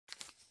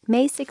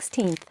May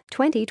 16,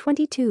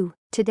 2022.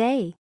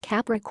 Today,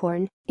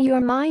 Capricorn, your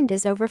mind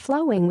is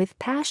overflowing with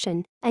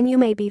passion, and you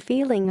may be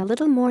feeling a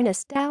little more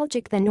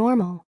nostalgic than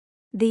normal.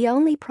 The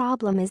only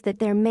problem is that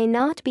there may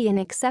not be an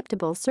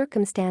acceptable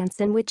circumstance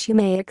in which you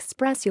may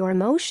express your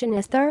emotion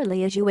as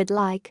thoroughly as you would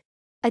like.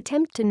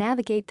 Attempt to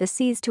navigate the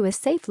seas to a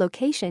safe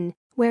location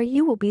where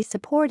you will be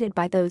supported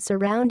by those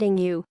surrounding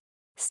you.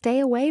 Stay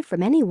away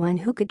from anyone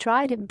who could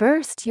try to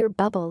burst your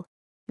bubble.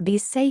 Be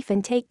safe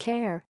and take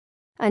care.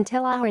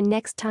 Until our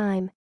next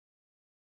time.